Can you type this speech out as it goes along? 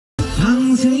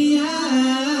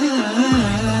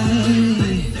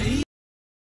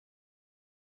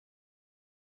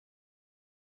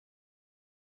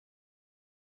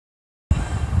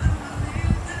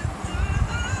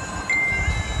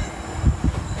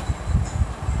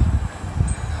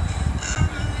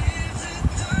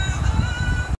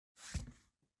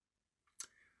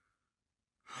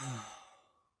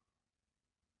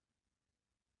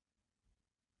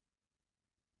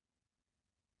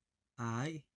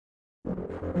Hi.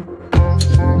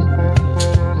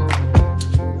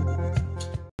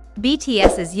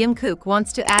 BTS's Jungkook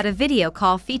wants to add a video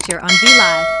call feature on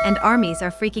VLIVE, and armies are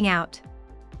freaking out.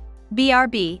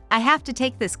 BRB, I have to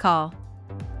take this call.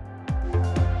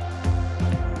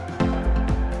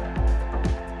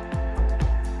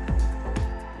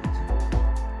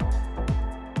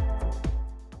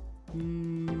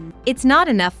 It's not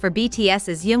enough for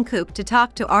BTS's Jungkook to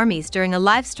talk to armies during a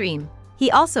live stream.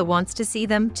 He also wants to see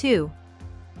them too.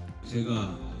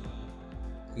 제가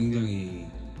굉장히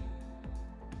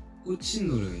꽂힌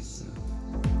노래가 있어요.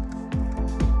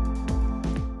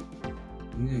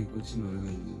 굉장히 꽂힌 노래가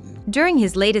있는데. During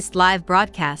his latest live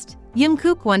broadcast,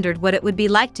 Jungkook wondered what it would be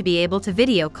like to be able to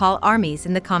video call armies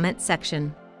in the comment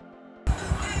section.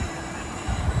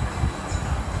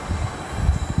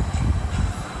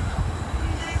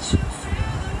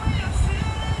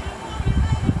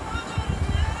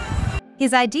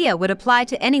 His idea would apply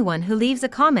to anyone who leaves a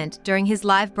comment during his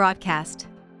live broadcast.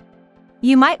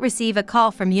 You might receive a call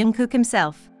from Jungkook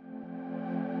himself.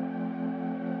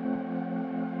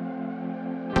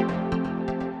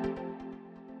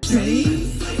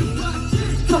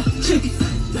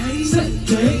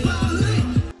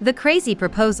 The crazy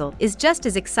proposal is just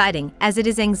as exciting as it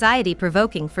is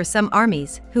anxiety-provoking for some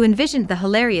armies who envisioned the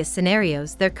hilarious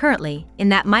scenarios they're currently in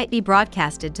that might be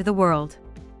broadcasted to the world.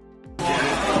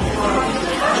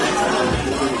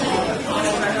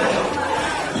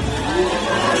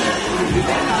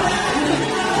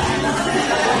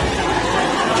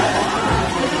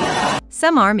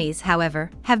 Some armies,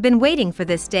 however, have been waiting for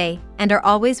this day and are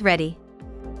always ready.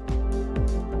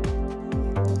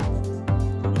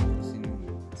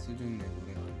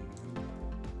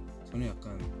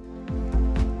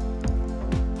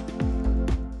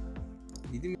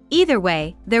 Either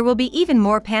way, there will be even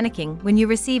more panicking when you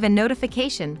receive a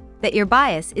notification that your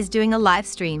bias is doing a live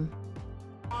stream.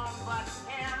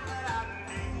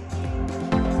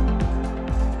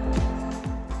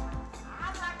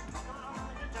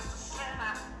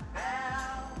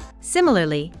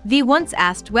 Similarly, V once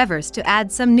asked Weverse to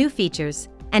add some new features,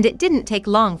 and it didn't take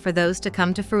long for those to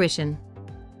come to fruition.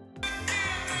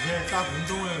 이제 딱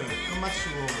운동을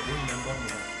끝마치고 온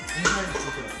멤버입니다. 인사해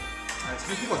주세요.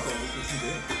 잘 키고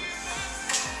왔어요.